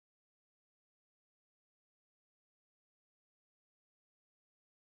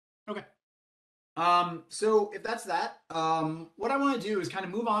 Okay. So if that's that, what I want to do is kind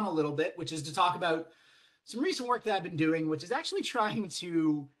of move on a little bit, which is to talk about some recent work that I've been doing, which is actually trying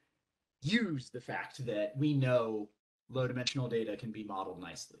to use the fact that we know low dimensional data can be modeled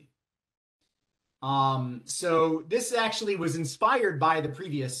nicely. So this actually was inspired by the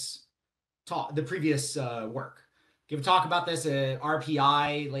previous talk, work. Gave a talk about this at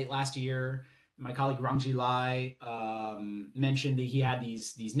RPI late last year. My colleague Rangji Lai mentioned that he had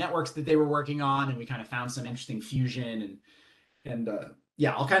these networks that they were working on, and we kind of found some interesting fusion and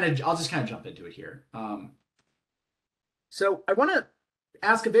yeah, I'll just kind of jump into it here. So I want to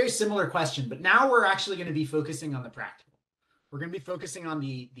ask a very similar question, but now we're actually going to be focusing on the practical. We're going to be focusing on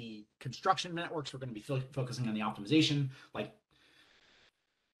the construction networks. We're going to be focusing on the optimization. Like,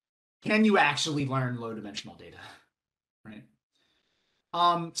 can you actually learn low dimensional data, right?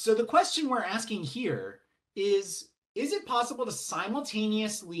 So the question we're asking here is it possible to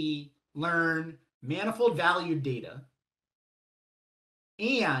simultaneously learn manifold valued data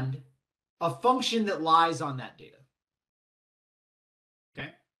and a function that lies on that data? Okay.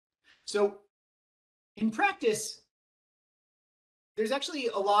 So in practice, there's actually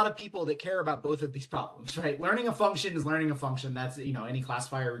a lot of people that care about both of these problems, right? Learning a function is learning a function. That's, any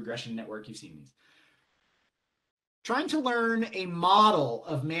classifier regression network, you've seen these. Trying to learn a model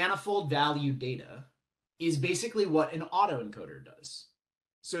of manifold valued data is basically what an autoencoder does.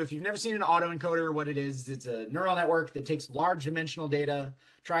 So if you've never seen an autoencoder, what it is, it's a neural network that takes large dimensional data,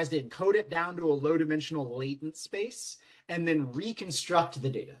 tries to encode it down to a low dimensional latent space, and then reconstruct the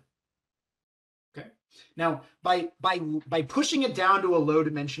data. Okay. Now, by pushing it down to a low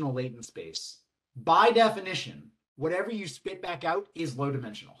dimensional latent space, by definition, whatever you spit back out is low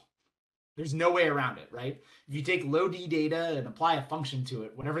dimensional. There's no way around it, right? If you take low D data and apply a function to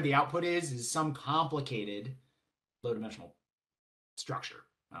it, whatever the output is some complicated low dimensional structure.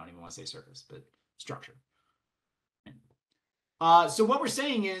 I don't even want to say surface, but structure. So what we're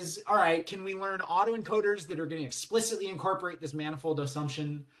saying is, all right, can we learn autoencoders that are going to explicitly incorporate this manifold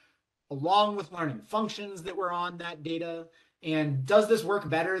assumption along with learning functions that were on that data? And does this work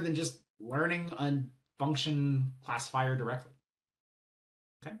better than just learning a function classifier directly?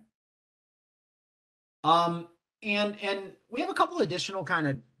 Okay. And we have a couple additional kind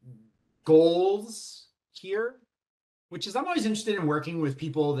of goals here, which is I'm always interested in working with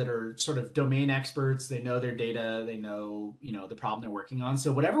people that are sort of domain experts. They know their data, they know, the problem they're working on.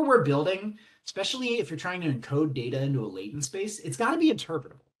 So whatever we're building, especially if you're trying to encode data into a latent space, it's got to be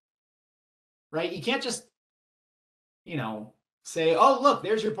interpretable, right? You can't just, say, oh, look,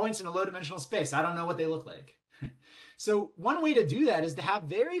 there's your points in a low dimensional space. I don't know what they look like. So one way to do that is to have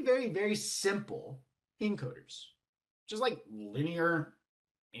very, very, very simple encoders, just like linear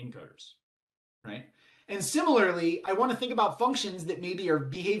encoders, right? And similarly, I want to think about functions that maybe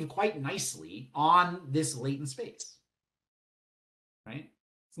behave quite nicely on this latent space, right?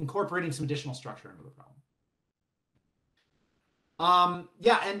 It's incorporating some additional structure into the problem.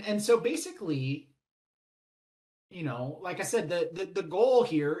 Yeah, and so basically, like I said, the goal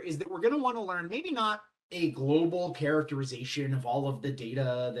here is that we're going to want to learn maybe not a global characterization of all of the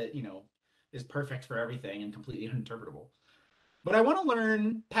data that, is perfect for everything and completely uninterpretable. But I want to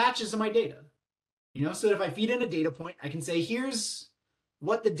learn patches of my data, so that if I feed in a data point, I can say, here's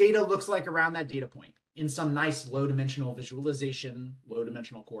what the data looks like around that data point in some nice low dimensional visualization, low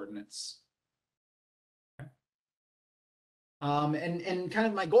dimensional coordinates. Okay. And kind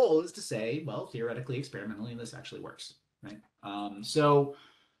of my goal is to say, well, theoretically, experimentally, this actually works, right?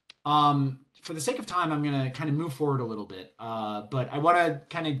 For the sake of time, I'm going to kind of move forward a little bit, but I want to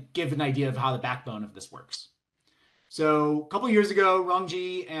kind of give an idea of how the backbone of this works. So a couple years ago,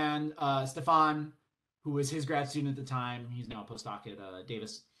 Rangji and Stefan, who was his grad student at the time, he's now a postdoc at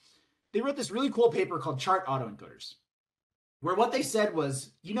Davis, they wrote this really cool paper called Chart Autoencoders, where what they said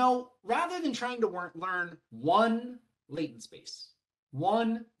was, you know, rather than trying to learn one latent space,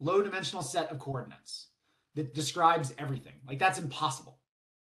 one low dimensional set of coordinates that describes everything, like that's impossible.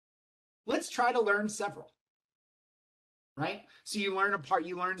 Let's try to learn several, right? So you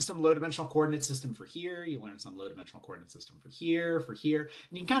learn some low dimensional coordinate system for here, you learn some low dimensional coordinate system for here,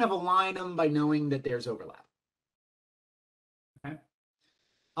 and you kind of align them by knowing that there's overlap. Okay.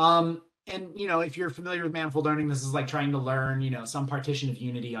 And you know, if you're familiar with manifold learning, this is like trying to learn, you know, some partition of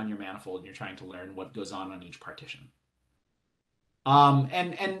unity on your manifold, and you're trying to learn what goes on each partition.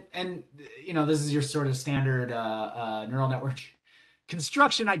 And you know, this is your sort of standard neural network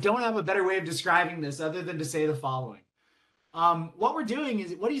construction. I don't have a better way of describing this other than to say the following. What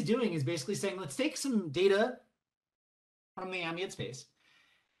he's doing is basically saying, let's take some data from the ambient space,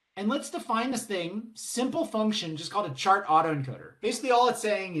 and let's define this simple function just called a chart autoencoder. Basically, all it's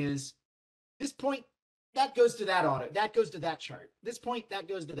saying is this point, that goes to that auto, that goes to that chart. This point, that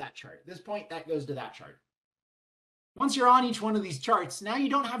goes to that chart. This point, that goes to that chart. Once you're on each one of these charts, now you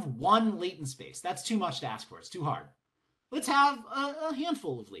don't have one latent space. That's too much to ask for. It's too hard. Let's have a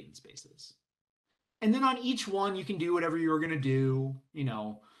handful of latent spaces. And then on each one, you can do whatever you were going to do, you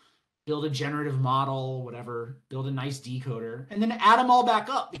know, build a generative model, whatever, build a nice decoder, and then add them all back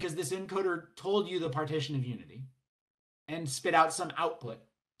up because this encoder told you the partition of unity and spit out some output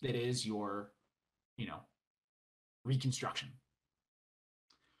that is your, you know, reconstruction.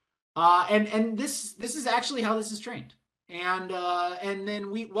 And this is actually how this is trained. And then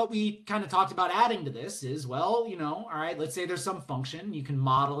what we kind of talked about adding to this is, well, you know, all right, let's say there's some function, you can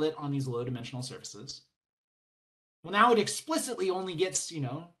model it on these low dimensional surfaces. Well, now it explicitly only gets, you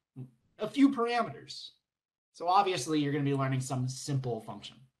know, a few parameters. So obviously you're going to be learning some simple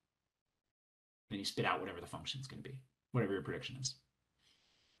function. Then you spit out whatever the function is going to be, whatever your prediction is.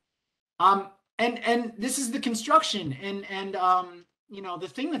 And this is the construction. And you know, the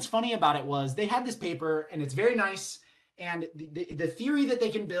thing that's funny about it was they had this paper and it's very nice. And the theory that they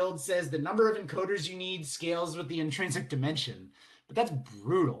can build says the number of encoders you need scales with the intrinsic dimension, but that's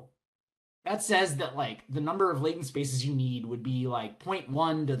brutal. That says that like the number of latent spaces you need would be like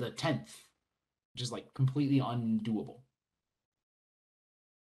 0.1 to the 10th, which is like completely undoable.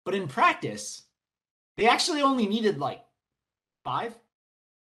 But in practice, they actually only needed like 5,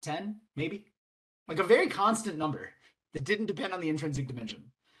 10, maybe, like a very constant number that didn't depend on the intrinsic dimension.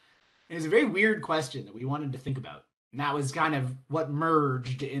 And it's a very weird question that we wanted to think about. And that was kind of what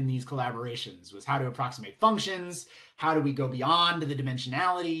merged in these collaborations was how to approximate functions, how do we go beyond the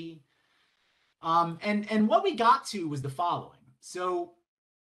dimensionality. And what we got to was the following. So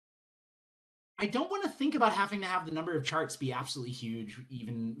I don't want to think about having to have the number of charts be absolutely huge,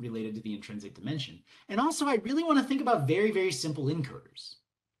 even related to the intrinsic dimension. And also, I really want to think about very, very simple encoders,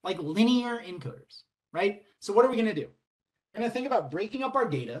 like linear encoders, right? So what are we going to do? We're going to think about breaking up our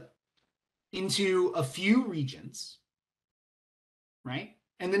data into a few regions, right?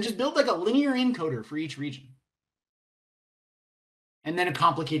 And then just build like a linear encoder for each region. And then a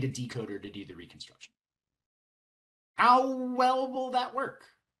complicated decoder to do the reconstruction. How well will that work?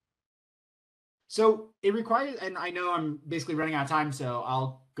 So it requires, and I know I'm basically running out of time, so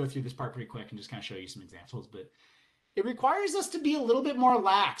I'll go through this part pretty quick and just kind of show you some examples, but it requires us to be a little bit more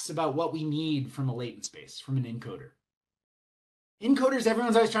lax about what we need from a latent space, from an encoder. Encoders,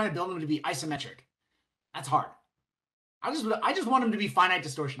 everyone's always trying to build them to be isometric. That's hard. I just want them to be finite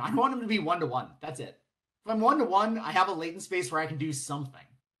distortion. I want them to be one-to-one. That's it. If I'm one-to-one, I have a latent space where I can do something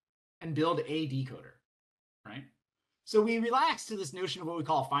and build a decoder, right? So we relax to this notion of what we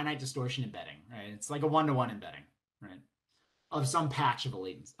call finite distortion embedding, right? It's like a one-to-one embedding, right, of some patch of a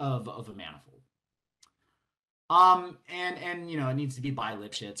latent of a manifold. And you know, it needs to be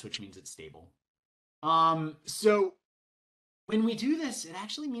bi-Lipschitz, which means it's stable. So when we do this, it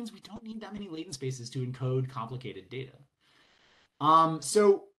actually means we don't need that many latent spaces to encode complicated data.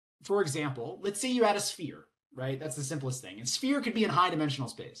 So for example, let's say you add a sphere, right? That's the simplest thing. And sphere could be in high dimensional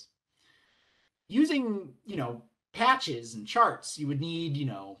space. Using, you know, patches and charts, you would need, you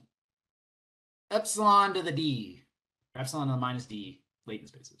know, epsilon to the d, or epsilon to the minus d latent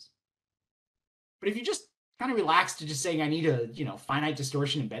spaces. But if you just kind of relax to just saying I need a, you know, finite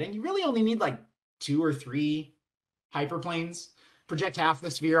distortion embedding, you really only need like 2 or 3 hyperplanes. Project half the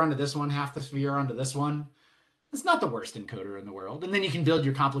sphere onto this one, half the sphere onto this one. It's not the worst encoder in the world. And then you can build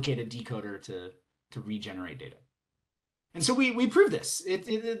your complicated decoder to regenerate data. And so we prove this.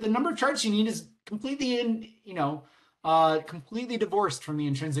 The number of charts you need is completely completely divorced from the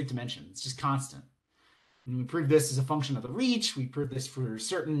intrinsic dimension. It's just constant. And we prove this as a function of the reach. We prove this for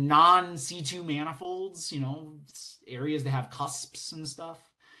certain non-C2 manifolds, you know, areas that have cusps and stuff.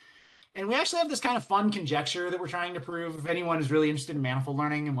 And we actually have this kind of fun conjecture that we're trying to prove. If anyone is really interested in manifold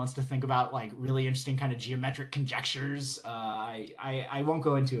learning and wants to think about like really interesting kind of geometric conjectures, I won't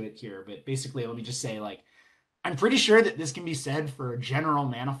go into it here, but basically let me just say like, I'm pretty sure that this can be said for a general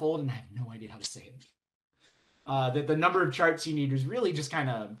manifold, and I have no idea how to say it. That the number of charts you need is really just kind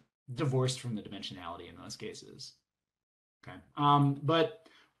of divorced from the dimensionality in most cases. Okay.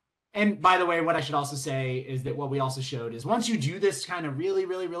 And by the way, what I should also say is that what we also showed is once you do this kind of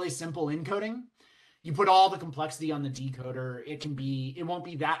really simple encoding, you put all the complexity on the decoder. It won't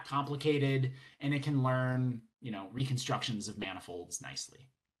be that complicated, and it can learn, reconstructions of manifolds nicely.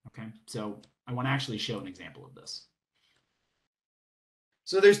 Okay. So I want to actually show an example of this.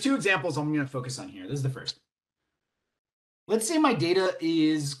 So there's two examples I'm going to focus on here. This is the first. Let's say my data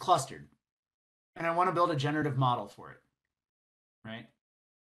is clustered, and I want to build a generative model for it, right?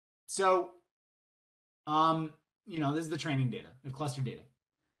 So, this is the training data, the cluster data.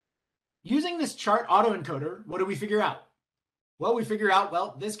 Using this chart autoencoder, what do we figure out? Well, we figure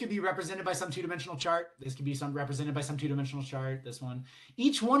out, this could be represented by some two-dimensional chart. This could be represented by some two-dimensional chart, this one.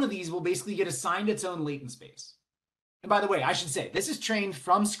 Each one of these will basically get assigned its own latent space. And by the way, I should say, this is trained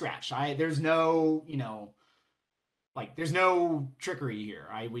from scratch. There's no, there's no trickery here.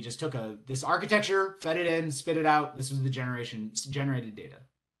 We just took this architecture, fed it in, spit it out. This was the generated data.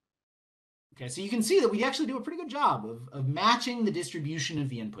 Okay, so you can see that we actually do a pretty good job of matching the distribution of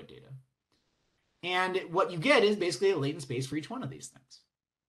the input data. And what you get is basically a latent space for each one of these things.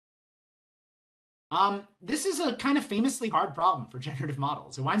 This is a kind of famously hard problem for generative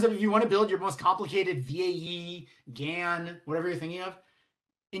models. It winds up, if you want to build your most complicated VAE, GAN, whatever you're thinking of,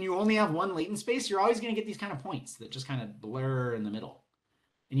 and you only have one latent space, you're always going to get these kind of points that just kind of blur in the middle.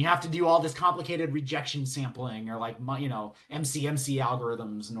 And you have to do all this complicated rejection sampling or MCMC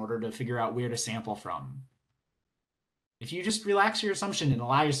algorithms in order to figure out where to sample from. If you just relax your assumption and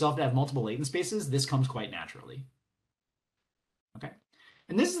allow yourself to have multiple latent spaces, this comes quite naturally. Okay.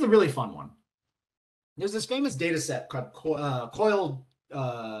 And this is the really fun one. There's this famous data set called coil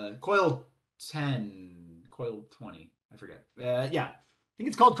 20, I forget. Yeah, I think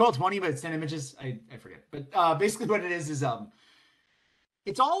it's called coil 20, but it's 10 images. I forget. But basically what it is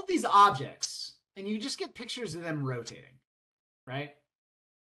it's all of these objects, and you just get pictures of them rotating, right?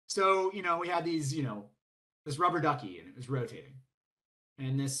 So, we had these, this rubber ducky, and it was rotating.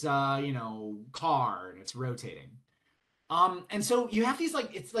 And this, car, and it's rotating. And so you have these,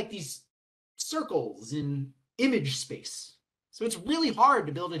 it's like these circles in image space. So it's really hard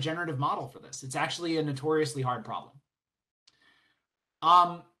to build a generative model for this. It's actually a notoriously hard problem.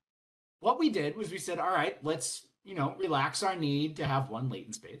 What we did was we said, all right, let's relax our need to have one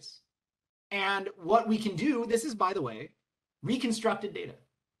latent space. And what we can do, this is, by the way, reconstructed data.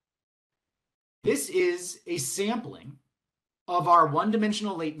 This is a sampling of our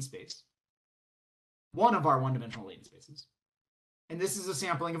one-dimensional latent space, one of our one-dimensional latent spaces. And this is a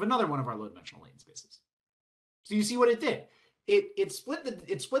sampling of another one of our low-dimensional latent spaces. So you see what it did. It split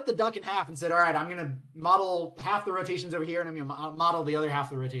the duck in half and said, all right, I'm going to model half the rotations over here, and I'm going to model the other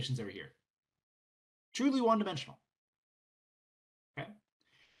half of the rotations over here. Truly one-dimensional. Okay.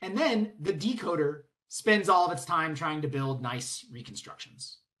 And then the decoder spends all of its time trying to build nice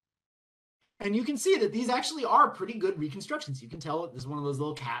reconstructions. And you can see that these actually are pretty good reconstructions. You can tell this is one of those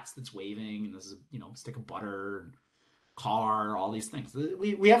little cats that's waving, and this is a stick of butter, and car, all these things.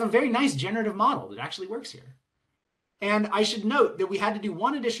 We have a very nice generative model that actually works here. And I should note that we had to do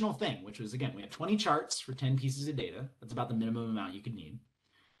one additional thing, which was, again, we had 20 charts for 10 pieces of data. That's about the minimum amount you could need.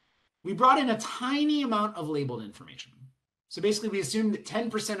 We brought in a tiny amount of labeled information. So basically, we assumed that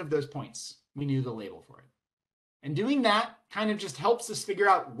 10% of those points, we knew the label for it. And doing that kind of just helps us figure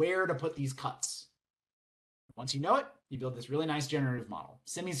out where to put these cuts. Once you know it, you build this really nice generative model,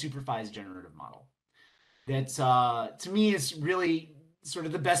 semi-supervised generative model. That, to me, is really sort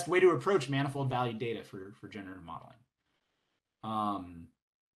of the best way to approach manifold valued data for generative modeling.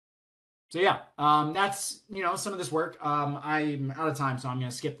 So yeah, that's, some of this work. I'm out of time, so I'm going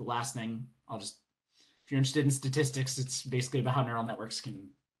to skip the last thing. If you're interested in statistics, it's basically about how neural networks can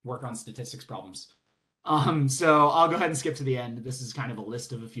work on statistics problems. So I'll go ahead and skip to the end. This is kind of a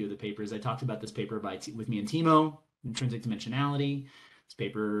list of a few of the papers. I talked about this paper with me and Timo, Intrinsic Dimensionality. This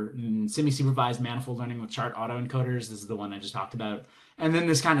paper, semi-supervised manifold learning with chart autoencoders. This is the one I just talked about. And then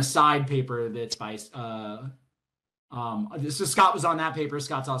this kind of side paper that's by, so Scott was on that paper.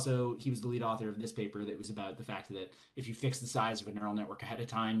 He was the lead author of this paper that was about the fact that if you fix the size of a neural network ahead of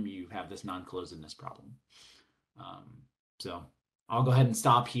time, you have this non-closedness problem. So I'll go ahead and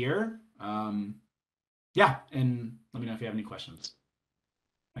stop here. Yeah, and let me know if you have any questions.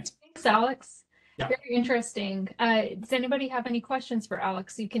 Thanks. Thanks, Alex. Yeah. Very interesting. Does anybody have any questions for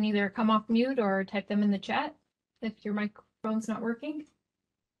Alex? You can either come off mute or type them in the chat if your microphone's not working.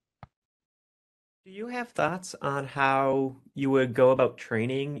 Do you have thoughts on how you would go about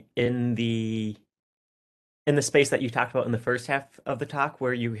training in the space that you talked about in the first half of the talk,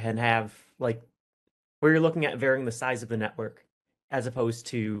 where you can have like where you're looking at varying the size of the network as opposed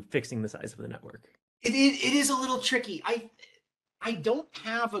to fixing the size of the network? It is a little tricky. I don't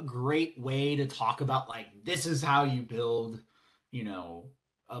have a great way to talk about like this is how you build, you know,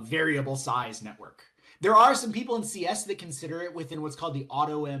 a variable size network. There are some people in CS that consider it within what's called the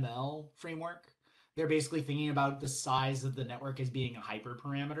AutoML framework. They're basically thinking about the size of the network as being a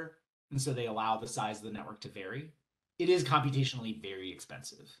hyperparameter, and so they allow the size of the network to vary. It is computationally very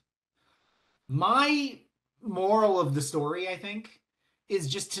expensive. My moral of the story, I think, is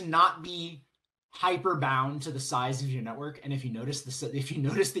just to not be hyper bound to the size of your network. And if you notice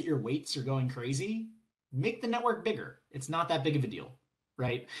that your weights are going crazy, make the network bigger. It's not that big of a deal,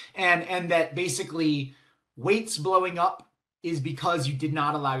 right? And that basically weights blowing up is because you did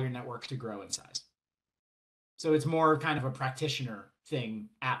not allow your network to grow in size. So it's more kind of a practitioner thing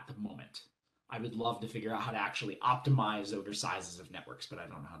at the moment. I would love to figure out how to actually optimize over sizes of networks, but I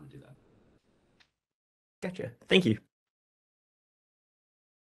don't know how to do that. Gotcha. Thank you.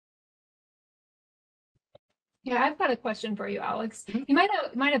 Yeah, I've got a question for you, Alex. You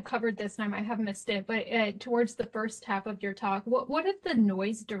might have covered this and I might have missed it, but towards the first half of your talk, what if the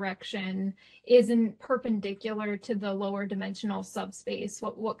noise direction isn't perpendicular to the lower dimensional subspace?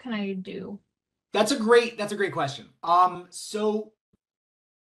 What can I do? That's a great question. That's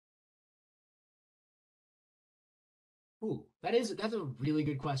a really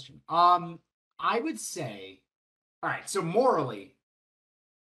good question. I would say, all right, so morally,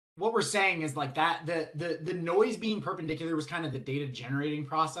 what we're saying is like that the noise being perpendicular was kind of the data generating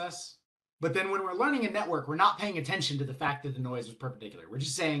process. But then when we're learning a network, we're not paying attention to the fact that the noise was perpendicular. We're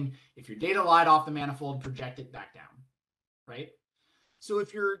just saying if your data lied off the manifold, project it back down, right? So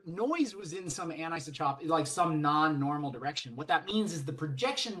if your noise was in some anisotropy, like some non-normal direction, what that means is the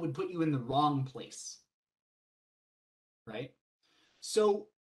projection would put you in the wrong place, right? So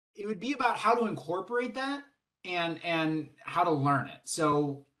it would be about how to incorporate that and how to learn it.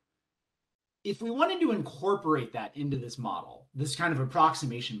 So if we wanted to incorporate that into this model, this kind of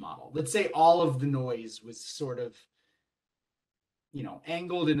approximation model, let's say all of the noise was sort of, you know,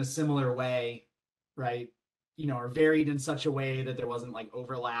 angled in a similar way, right? You know, or varied in such a way that there wasn't like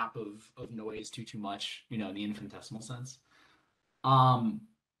overlap of noise too much, you know, in the infinitesimal sense.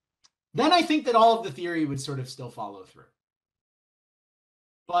 Then I think that all of the theory would sort of still follow through.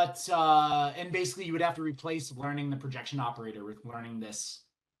 But, and basically you would have to replace learning the projection operator with learning this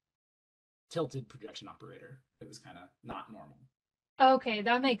tilted projection operator. It was kind of not normal. Okay,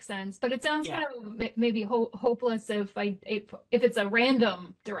 that makes sense. But it sounds kind of maybe hopeless if it's a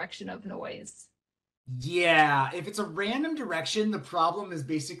random direction of noise. Yeah, if it's a random direction, the problem is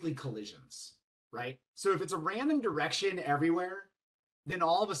basically collisions, right? So if it's a random direction everywhere, then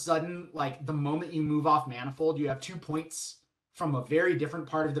all of a sudden, like the moment you move off manifold, you have 2 points from a very different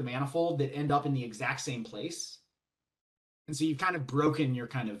part of the manifold that end up in the exact same place. And so you've kind of broken your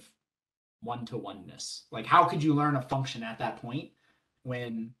kind of one-to-oneness. Like how could you learn a function at that point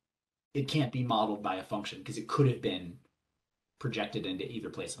when it can't be modeled by a function because it could have been projected into either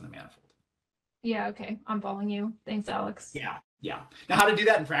place on the manifold? Yeah, okay. I'm following you. Thanks, Alex. Yeah. Now, how to do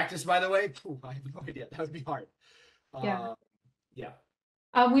that in practice, by the way, I have no idea. That would be hard. Yeah. Yeah.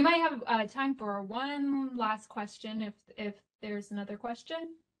 We might have time for one last question if there's another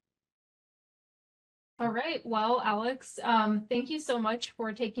question. All right. Well, Alex, thank you so much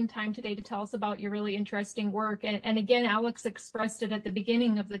for taking time today to tell us about your really interesting work. And again, Alex expressed it at the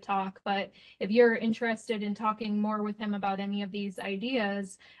beginning of the talk, but if you're interested in talking more with him about any of these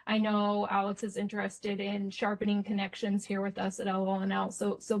ideas, I know Alex is interested in sharpening connections here with us at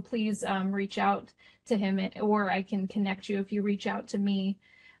LLNL. So please reach out to him, or I can connect you if you reach out to me.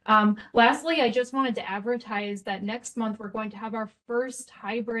 Lastly, I just wanted to advertise that next month we're going to have our first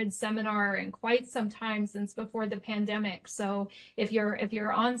hybrid seminar in quite some time since before the pandemic. So if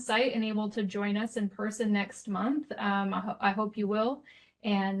you're on site and able to join us in person next month, I hope you will.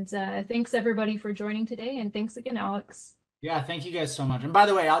 And thanks everybody for joining today. And thanks again, Alex. Yeah, thank you guys so much. And by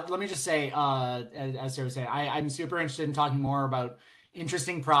the way, let me just say, as Sarah was saying, I'm super interested in talking more about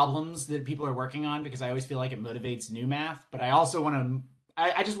interesting problems that people are working on because I always feel like it motivates new math. But I also want to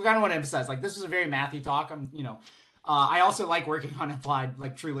I just kind of want to emphasize, like, this is a very mathy talk. I also like working on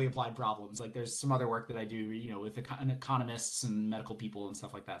truly applied problems. Like, there's some other work that I do, with economists and medical people and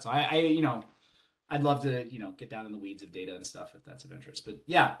stuff like that. So I I'd love to, you know, get down in the weeds of data and stuff if that's of interest. But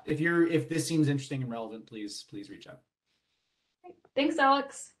yeah, if this seems interesting and relevant, please reach out. Thanks,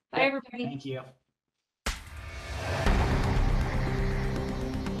 Alex. Bye, Yeah, everybody. Thank you.